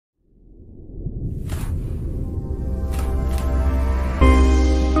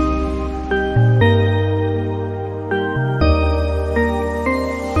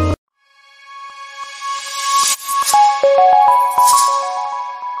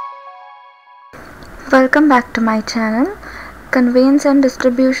Welcome back to my channel convince and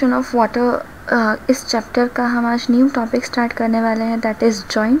distribution of water. इस chapter का हम आज न्यू टॉपिक स्टार्ट करने वाले हैं, दैट इज़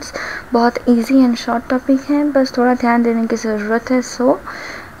जॉइंट्स। बहुत इजी एंड शॉर्ट टॉपिक है, बस थोड़ा ध्यान देने की ज़रूरत है, so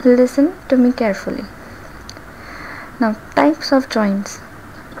listen to me carefully. Now types of joints.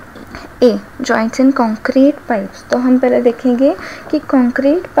 A, joints in concrete pipes. तो हम पहले देखेंगे कि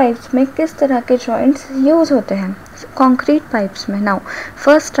कंक्रीट पाइप्स में किस तरह के जॉइंट्स यूज़ होते हैं कंक्रीट पाइप्स में। Now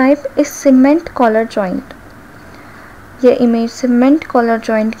first type is cement collar joint. ये इमेज सीमेंट कॉलर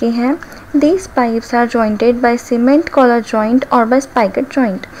जॉइंट की है। These pipes are jointed bye cement collar joint और बाय स्पाइगेट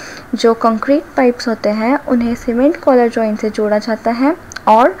जॉइंट। जो कंक्रीट पाइप्स होते हैं उन्हें सीमेंट कॉलर जॉइंट से जोड़ा जाता है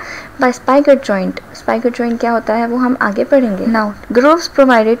और बाय स्पाइगेट जॉइंट। स्पाइगेट जॉइंट क्या होता है वो हम आगे पढ़ेंगे। Now grooves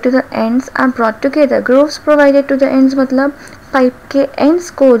provided to the ends are brought together. Grooves provided to the ends मतलब पाइप के एंड्स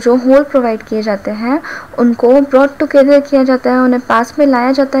को जो होल प्रोवाइड किए जाते हैं उनको ब्रॉट टुगेदर किया जाता है, उन्हें पास में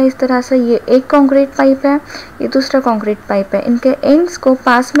लाया जाता है इस तरह से। ये एक कंक्रीट पाइप है, ये दूसरा कंक्रीट पाइप है, इनके एंड्स को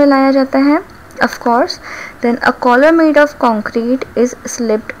पास में लाया जाता है of course. Then a collar made of concrete is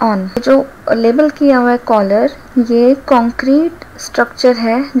slipped on. जो लेबल किया हुआ है कॉलर, ये कंक्रीट स्ट्रक्चर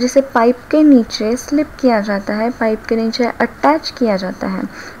है जिसे पाइप के नीचे स्लिप किया जाता है, पाइप के नीचे अटैच किया जाता है।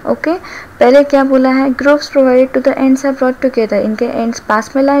 ओके, पहले क्या बोला है, grooves provided to the ends are brought together. इनके एंड्स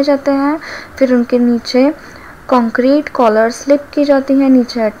पास में लाए जाते हैं, फिर उनके नीचे कंक्रीट कॉलर स्लिप की जाती हैं,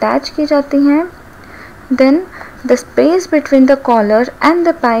 नीचे अटैच की जाती हैं। Then the space between the collar and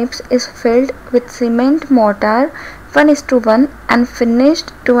the pipes is filled with cement mortar 1:1 and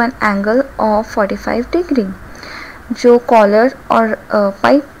finished to an angle of 45 degree. जो कॉलर और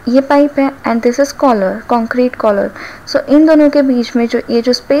पाइप, ये पाइप है and this is collar, concrete collar. सो इन दोनों के बीच में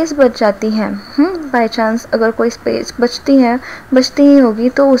जो स्पेस बच जाती है, बाय चांस अगर कोई स्पेस बचती ही होगी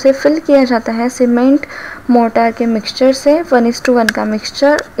तो उसे फिल किया जाता है सीमेंट मोर्टार के मिक्सचर से। 1:1 का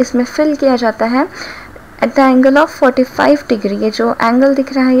मिक्सचर इसमें फिल किया जाता है at the angle of 45 degree. ये जो एंगल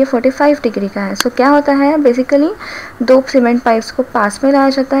दिख रहा है ये 45 डिग्री का है। सो क्या होता है, बेसिकली दो सीमेंट पाइप्स को पास में लाया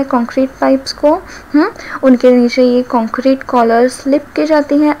जाता है, कंक्रीट पाइप्स को। उनके नीचे ये कंक्रीट कॉलर स्लिप की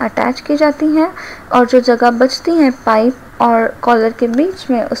जाती हैं, अटैच की जाती हैं, और जो जगह बचती है पाइप और कॉलर के बीच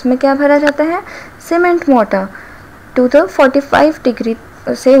में उसमें क्या भरा जाता है, cement mortar to the 45 degree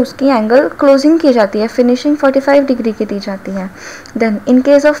से उसकी एंगल क्लोजिंग की जाती है, फिनिशिंग 45 डिग्री की दी जाती है। Then in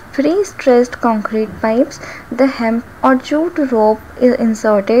case of pre stressed concrete pipes the hemp और jute rope is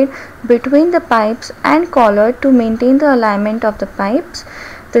inserted between the pipes and collar to maintain the alignment of the pipes.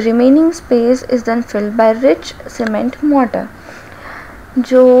 The remaining space is then filled by rich cement mortar.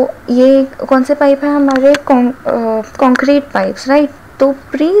 जो ये कौन से pipe है हमारे, concrete pipes, right. तो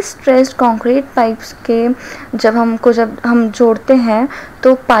pre stressed concrete pipes के जब हम जोड़ते हैं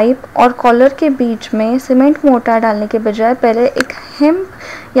तो पाइप और कॉलर के बीच में सीमेंट मोर्टार डालने के बजाय पहले एक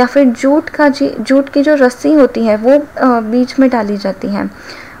हेम्प या फिर जूट की जो रस्सी होती है वो बीच में डाली जाती है।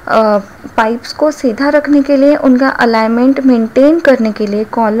 पाइप्स को सीधा रखने के लिए, उनका अलाइनमेंट मेंटेन करने के लिए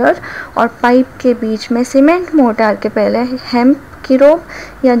कॉलर और पाइप के बीच में सीमेंट मोर्टार के पहले हेम्प की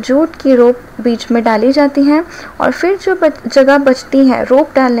रोप या जूट की रोप बीच में डाली जाती हैं, और फिर जो जगह बचती है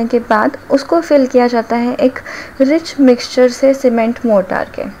रोप डालने के बाद उसको फिल किया जाता है एक रिच मिक्सचर से सीमेंट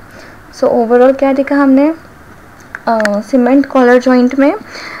मोर्टार के। सो ओवरऑल क्या देखा हमने, सीमेंट कॉलर जॉइंट में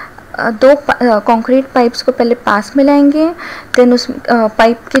दो कंक्रीट पाइप्स को पहले पास में लाएंगे, देन उस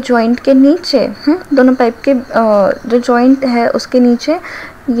पाइप के जॉइंट के नीचे, दोनों पाइप के जो जॉइंट है उसके नीचे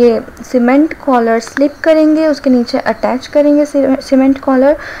ये सीमेंट कॉलर स्लिप करेंगे, उसके नीचे अटैच करेंगे सीमेंट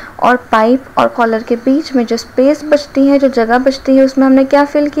कॉलर, और पाइप और कॉलर के बीच में जो स्पेस बचती है, जो जगह बचती है, उसमें हमने क्या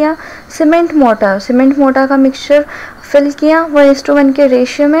फिल किया, सीमेंट मोर्टार का मिक्सचर फिल किया 1:1 के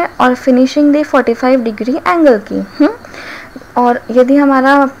रेशियो में, और फिनिशिंग दी 45 डिग्री एंगल की। और यदि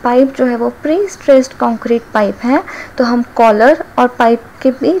हमारा पाइप जो है वो प्री स्ट्रेस्ड कंक्रीट पाइप है तो हम कॉलर और पाइप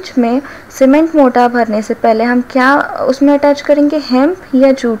के बीच में सीमेंट मोर्टार भरने से पहले हम क्या उसमें अटैच करेंगे, हेम्प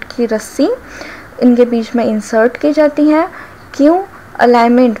या जूट की रस्सी इनके बीच में इंसर्ट की जाती है। क्यों,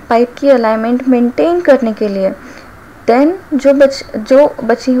 अलाइनमेंट, पाइप की अलाइनमेंट मेंटेन करने के लिए। देन जो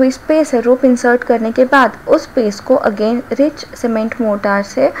बची हुई स्पेस है रोप इंसर्ट करने के बाद उस स्पेस को अगेन रिच सीमेंट मोर्टार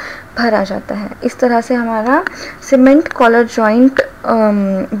से भरा जाता है। इस तरह से हमारा सीमेंट कॉलर जॉइंट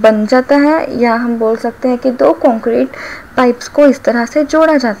बन जाता है, या हम बोल सकते हैं कि दो कंक्रीट पाइप्स को इस तरह से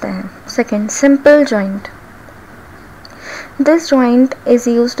जोड़ा जाता है। Second, simple joint. This joint is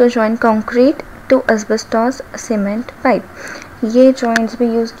used to join concrete to asbestos cement pipe. ये जॉइंट्स भी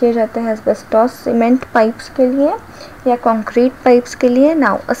यूज़ किए जाते हैं एस्बेस्टॉस सीमेंट पाइप्स के लिए या कंक्रीट पाइप्स के लिए।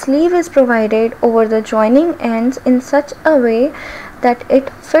 Now a sleeve is provided over the joining ends in such a way that it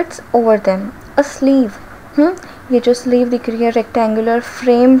fits over them. A sleeve, ये जो स्लीव दिख रही है रेक्टेंगुलर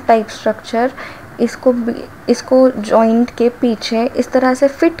फ्रेम टाइप स्ट्रक्चर, इसको जॉइंट के पीछे इस तरह से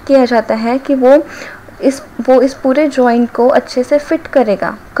फिट किया जाता है कि वो इस पूरे जॉइंट को अच्छे से फिट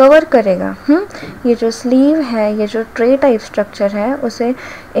करेगा, कवर करेगा। ये जो स्लीव है, ये जो ट्रे टाइप स्ट्रक्चर है, उसे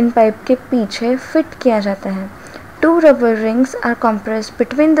इन पाइप के पीछे फिट किया जाता है। 2 rubber rings are compressed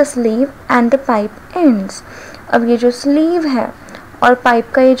between the sleeve and the pipe ends। अब ये जो स्लीव है और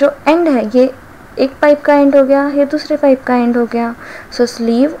पाइप का ये जो एंड है, ये एक पाइप का एंड हो गया, ये दूसरे पाइप का एंड हो गया। सो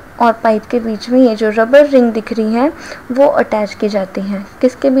स्लीव और पाइप के बीच में ये जो रबर रिंग दिख रही है वो अटैच की जाती हैं।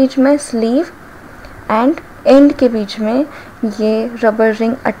 किसके बीच में? स्लीव एंड एंड के बीच में ये रबर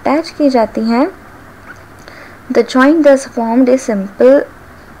रिंग अटैच की जाती हैं। The joint thus formed is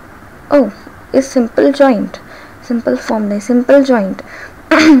simple joint, simple form नहीं, सिंपल जॉइंट।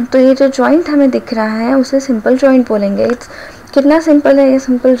 तो ये जो जॉइंट हमें दिख रहा है उसे सिंपल जॉइंट बोलेंगे। कितना सिंपल है ये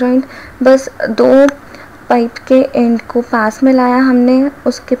सिंपल जॉइंट, बस 2 पाइप के एंड को पास में लाया हमने,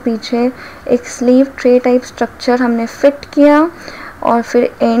 उसके पीछे एक स्लीव ट्रे टाइप स्ट्रक्चर हमने फिट किया और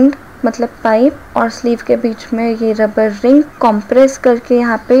फिर एंड मतलब पाइप और स्लीव के बीच में ये रबर रिंग कॉम्प्रेस करके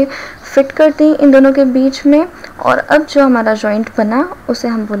यहाँ पे फिट कर दी इन दोनों के बीच में, और अब जो हमारा जॉइंट बना उसे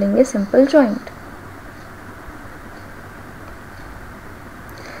हम बोलेंगे simple joint.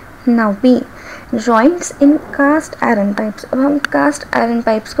 Now B, joints in cast iron pipes. अब हम कास्ट आयरन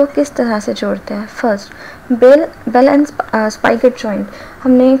पाइप्स को किस तरह से जोड़ते हैं? First, bell and स्पाइगेट joint.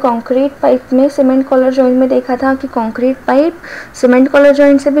 हमने कंक्रीट पाइप में सीमेंट कॉलर जॉइंट में देखा था कि concrete pipe cement collar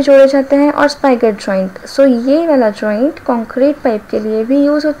joint से भी जोड़े जाते हैं और स्पाइगेट जॉइंट। सो ये वाला जॉइंट कंक्रीट पाइप के लिए भी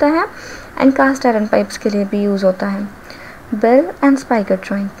यूज़ होता है एंड कास्ट आयरन पाइप्स के लिए भी यूज़ होता है। Bell and spigot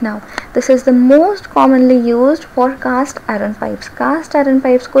joint. Now, this is the most commonly used for cast iron pipes. Cast iron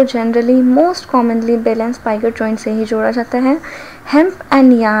pipes को generally most commonly bell and spigot joint से ही जोड़ा जाता है। Hemp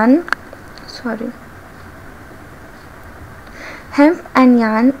and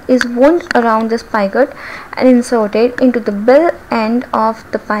yarn is wound around the spigot and inserted into the bell end of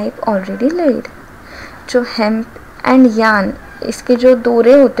the pipe already laid. जो hemp and yarn, इसके जो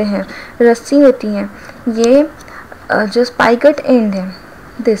डोरे होते हैं, रस्सी होती हैं, ये जो स्पाइगट एंड है,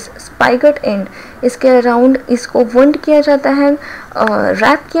 दिस स्पाइगट एंड, इसके अराउंड इसको वुंड किया जाता है,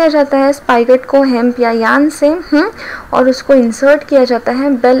 रैप किया जाता है स्पाइगट को हेम्प या यान से, और उसको इंसर्ट किया जाता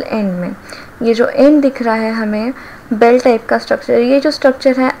है बेल एंड में। ये जो एंड दिख रहा है हमें बेल टाइप का स्ट्रक्चर, ये जो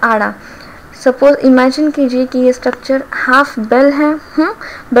स्ट्रक्चर है आड़ा, सपोज इमेजिन कीजिए कि ये स्ट्रक्चर हाफ बेल है,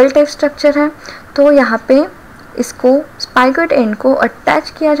 बेल टाइप स्ट्रक्चर है, तो यहाँ पे इसको स्पाइगट एंड को अटैच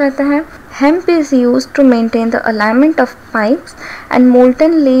किया जाता है। Hemp is used to maintain the alignment of pipes and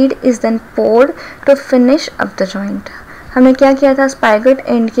molten lead is then poured to finish up the joint। हमने क्या किया था? स्पाइगट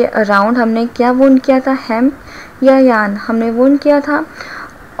एंड के अराउंड हमने क्या वुंड किया था? हेम्प या यान हमने वुंड किया था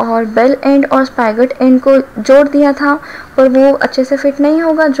और बेल एंड और स्पाइगट एंड को जोड़ दिया था, पर वो अच्छे से फिट नहीं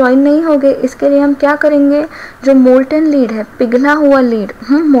होगा, जॉइन नहीं होंगे। इसके लिए हम क्या करेंगे? जो मोल्टन लीड है, पिघला हुआ लीड,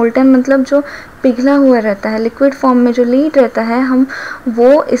 मोल्टन मतलब जो पिघला हुआ रहता है, लिक्विड फॉर्म में जो लीड रहता है, हम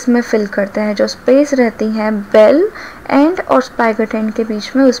वो इसमें फिल करते हैं। जो स्पेस रहती है बेल एंड और स्पाइगट एंड के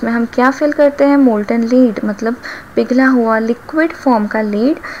बीच में, उसमें हम क्या फिल करते हैं? मोल्टन लीड, मतलब पिघला हुआ लिक्विड फॉर्म का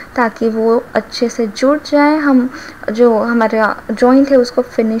लीड, ताकि वो अच्छे से जुड़ जाए, हम जो हमारा जॉइंट है उसको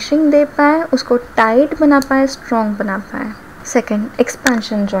फिनिशिंग दे पाए, उसको टाइट बना पाए, स्ट्रॉन्ग बना पाए। Second,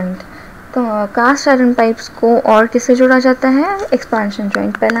 expansion joint. तो कास्ट आयरन पाइप्स को और किससे जोड़ा जाता है? Expansion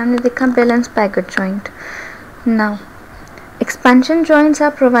joint. पहले हमने देखा bell and स्पाइगट joint. Now expansion joints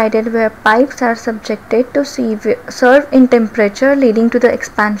are provided where pipes are subjected to serve in temperature leading to the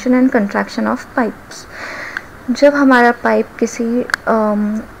expansion and contraction of pipes। जब हमारा पाइप किसी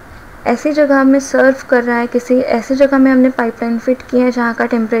ऐसी जगह में सर्व कर रहा है, किसी ऐसी जगह में हमने पाइपलाइन फिट की है जहाँ का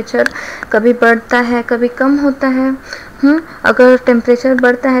टेम्परेचर कभी बढ़ता है कभी कम होता है। अगर टेम्परेचर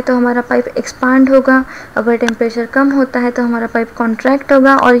बढ़ता है तो हमारा पाइप एक्सपांड होगा, अगर टेम्परेचर कम होता है तो हमारा पाइप कॉन्ट्रैक्ट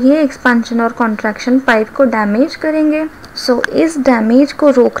होगा, और ये एक्सपांशन और कॉन्ट्रैक्शन पाइप को डैमेज करेंगे। सो इस डैमेज को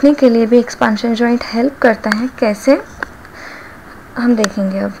रोकने के लिए भी एक्सपांशन जॉइंट हेल्प करता है। कैसे, हम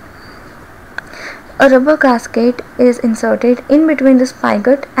देखेंगे अब। A rubber gasket is inserted in between the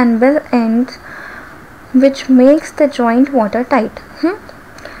spigot and bell ends which makes the joint watertight।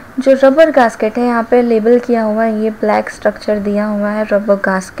 जो रबर गास्केट है, यहाँ पे लेबल किया हुआ है, ये ब्लैक स्ट्रक्चर दिया हुआ है रबर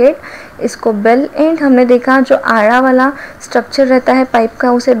गास्केट। इसको बेल एंड हमने देखा, जो आड़ा वाला स्ट्रक्चर रहता है पाइप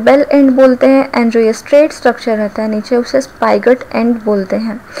का उसे बेल एंड बोलते हैं, एंड जो ये स्ट्रेट स्ट्रक्चर रहता है नीचे उसे स्पाइगट एंड बोलते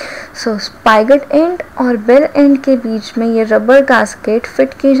हैं। सो स्पाइगट एंड और बेल एंड के बीच में ये रबर गास्केट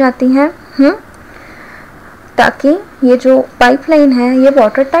फिट की जाती हैं ताकि ये जो पाइपलाइन है ये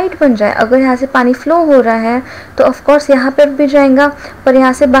वाटर टाइट बन जाए। अगर यहाँ से पानी फ्लो हो रहा है तो ऑफ कोर्स यहाँ पर भी जाएगा, पर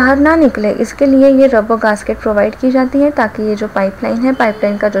यहाँ से बाहर ना निकले, इसके लिए ये रबर गास्केट प्रोवाइड की जाती है ताकि ये जो पाइपलाइन है,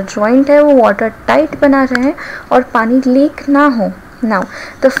 पाइपलाइन का जो जॉइंट है वो वाटर टाइट बना रहे और पानी लीक ना हो। Now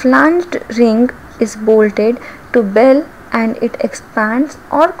the फ्लांज्ड ring is bolted to bell and it expands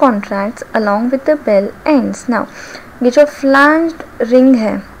or contracts along with the bell ends. Now ये जो फ्लांज्ड रिंग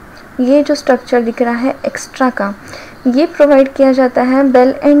है, ये जो स्ट्रक्चर दिख रहा है एक्स्ट्रा का, ये प्रोवाइड किया जाता है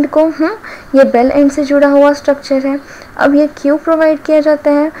बेल एंड को। ये बेल एंड से जुड़ा हुआ स्ट्रक्चर है। अब ये क्यों प्रोवाइड किया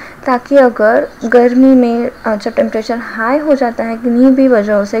जाता है? ताकि अगर गर्मी में जब टेम्परेचर हाई हो जाता है किन्हीं भी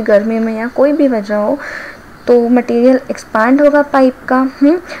वजहों से, गर्मी में या कोई भी वजह हो, तो मटेरियल एक्सपांड होगा पाइप का,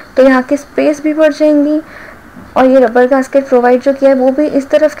 तो यहाँ की स्पेस भी बढ़ जाएंगी और ये रबर गास्केट प्रोवाइड जो किया है वो भी इस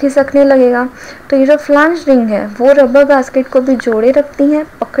तरफ खिसकने लगेगा। तो ये जो फ्लांज रिंग है वो रबर गास्केट को भी जोड़े रखती हैं,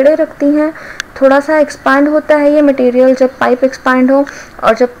 पकड़े रखती हैं। थोड़ा सा एक्सपांड होता है ये मटेरियल जब पाइप एक्सपांड हो,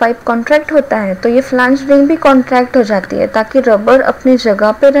 और जब पाइप कॉन्ट्रैक्ट होता है तो ये फ्लांज रिंग भी कॉन्ट्रैक्ट हो जाती है ताकि रबर अपनी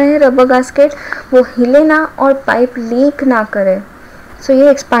जगह पे रहे, रबर गास्केट वो हिले ना और पाइप लीक ना करे। सो ये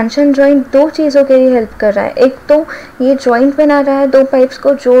एक्सपांशन जॉइंट दो चीज़ों के लिए हेल्प कर रहा है। एक तो ये जॉइंट बना रहा है, दो पाइप्स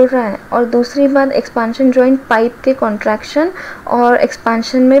को जोड़ रहा है, और दूसरी बात एक्सपांशन जॉइंट पाइप के कॉन्ट्रैक्शन और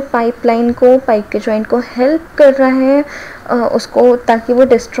एक्सपांशन में पाइपलाइन को, पाइप के जॉइंट को हेल्प कर रहा है उसको, ताकि वो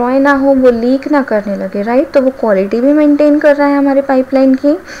डिस्ट्रॉय ना हो, वो लीक ना करने लगे, राइट। तो वो क्वालिटी भी मेंटेन कर रहा है हमारे पाइपलाइन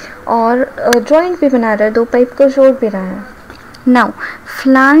की और जॉइंट भी बना रहा है, दो पाइप को जोड़ भी रहा है। Now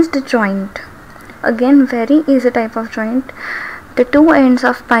फ्लांज्ड joint, again very easy type of joint. The two ends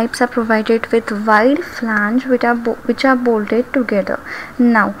of pipes are provided with wide flange which are bolted together.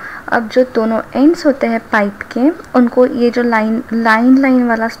 Now, अब जो दोनों ends होते हैं पाइप के, उनको ये जो लाइन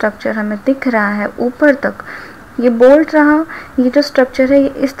वाला स्ट्रक्चर हमें दिख रहा है ऊपर तक, ये बोल्ट रहा, ये जो स्ट्रक्चर है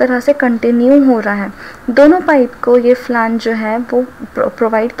ये इस तरह से कंटिन्यू हो रहा है। दोनों पाइप को ये फ्लांज जो है वो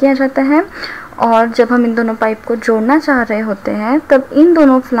प्रोवाइड किया जाता है, और जब हम इन दोनों पाइप को जोड़ना चाह रहे होते हैं तब इन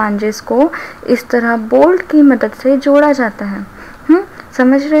दोनों फ्लांजेस को इस तरह बोल्ट की मदद से जोड़ा जाता है।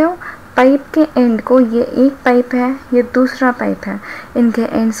 समझ रहे हो? पाइप के एंड को, ये एक पाइप है, ये दूसरा पाइप है, इनके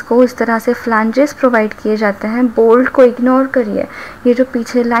एंड्स को इस तरह से फ्लांजेस प्रोवाइड किए जाते हैं। बोल्ट को इग्नोर करिए, ये जो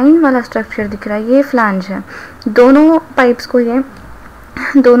पीछे लाइन वाला स्ट्रक्चर दिख रहा है ये फ्लांज है। दोनों पाइप्स को, ये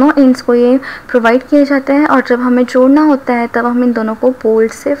दोनों एंड्स को ये प्रोवाइड किए जाते हैं, और जब हमें जोड़ना होता है तब हम इन दोनों को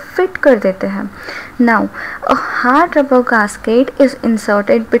बोल्ट से फिट कर देते हैं। Now a hard rubber gasket is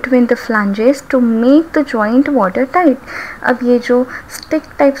inserted between the फ्लांजेस to make the joint water tight. अब ये जो स्टिक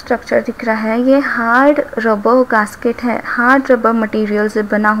टाइप स्ट्रक्चर दिख रहा है ये हार्ड रबर गास्केट है, हार्ड रबर मटेरियल से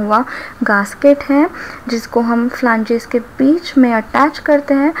बना हुआ गास्केट है, जिसको हम फ्लांजेस के बीच में अटैच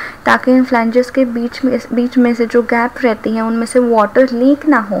करते हैं ताकि इन फ्लांजेस के बीच में से जो गैप रहती है उनमें से वाटर लीक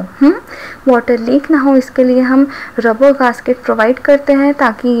ना हो। वाटर लीक ना हो इसके लिए हम रबर गास्केट प्रोवाइड करते हैं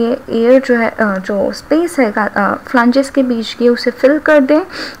ताकि ये एयर जो है, जो स्पेस है फ्लांजेस के बीच की, उसे फिल कर दें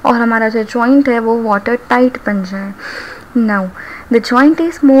और हमारा जो जॉइंट है वो वाटर टाइट बन जाए। Now the joint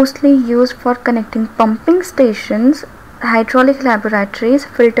is mostly used for connecting pumping stations, hydraulic laboratories,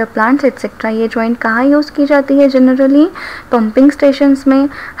 filter plants etcetera. ये जॉइंट कहाँ यूज़ की जाती है? जनरली पंपिंग स्टेशंस में,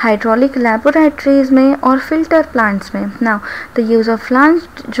 हाइड्रोलिक लैबोरेटरीज में और फिल्टर प्लांट्स में। Now the use of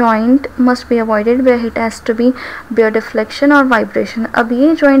फ्लांज्ड joint must be avoided where it has to be bear deflection और वाइब्रेशन। अब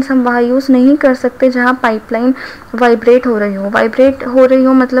ये जॉइंट्स हम वहाँ यूज़ नहीं कर सकते जहाँ पाइपलाइन वाइब्रेट हो रही हो। वाइब्रेट हो रही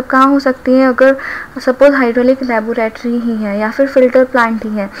हो मतलब कहाँ हो सकती है? अगर सपोज हाइड्रोलिक लैबोरेटरी ही है या फिर फिल्टर प्लांट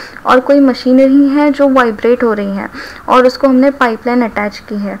ही है और कोई मशीनरी है जो वाइब्रेट हो रही है और उसको हमने पाइपलाइन अटैच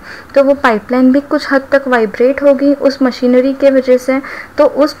की है, तो वो पाइपलाइन भी कुछ हद तक वाइब्रेट होगी उस मशीनरी के वजह से। तो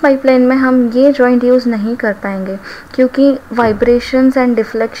उस पाइपलाइन में हम ये जॉइंट यूज़ नहीं कर पाएंगे क्योंकि वाइब्रेशंस एंड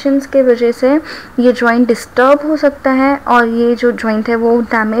डिफ्लेक्शंस के वजह से ये जॉइंट डिस्टर्ब हो सकता है और ये जो जॉइंट है वो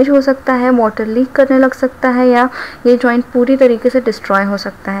डैमेज हो सकता है, वाटर लीक करने लग सकता है या ये जॉइंट पूरी तरीके से डिस्ट्रॉय हो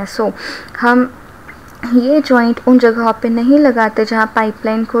सकता है। सो हम ये जॉइंट उन जगहों पे नहीं लगाते जहाँ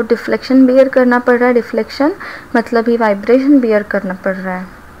पाइपलाइन को डिफ्लेक्शन बियर करना पड़ रहा है। डिफ्लेक्शन मतलब ही वाइब्रेशन बियर करना पड़ रहा है।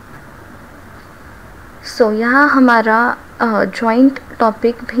 सो यहाँ हमारा जॉइंट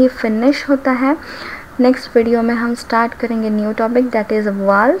टॉपिक भी फिनिश होता है। नेक्स्ट वीडियो में हम स्टार्ट करेंगे new topic that is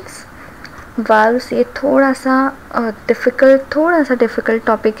valves. Valves ये थोड़ा सा डिफ़िकल्ट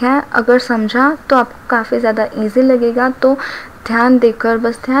टॉपिक है। अगर समझा तो आपको काफ़ी ज़्यादा इजी लगेगा, तो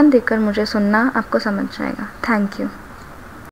बस ध्यान देकर मुझे सुनना, आपको समझ जाएगा। Thank you.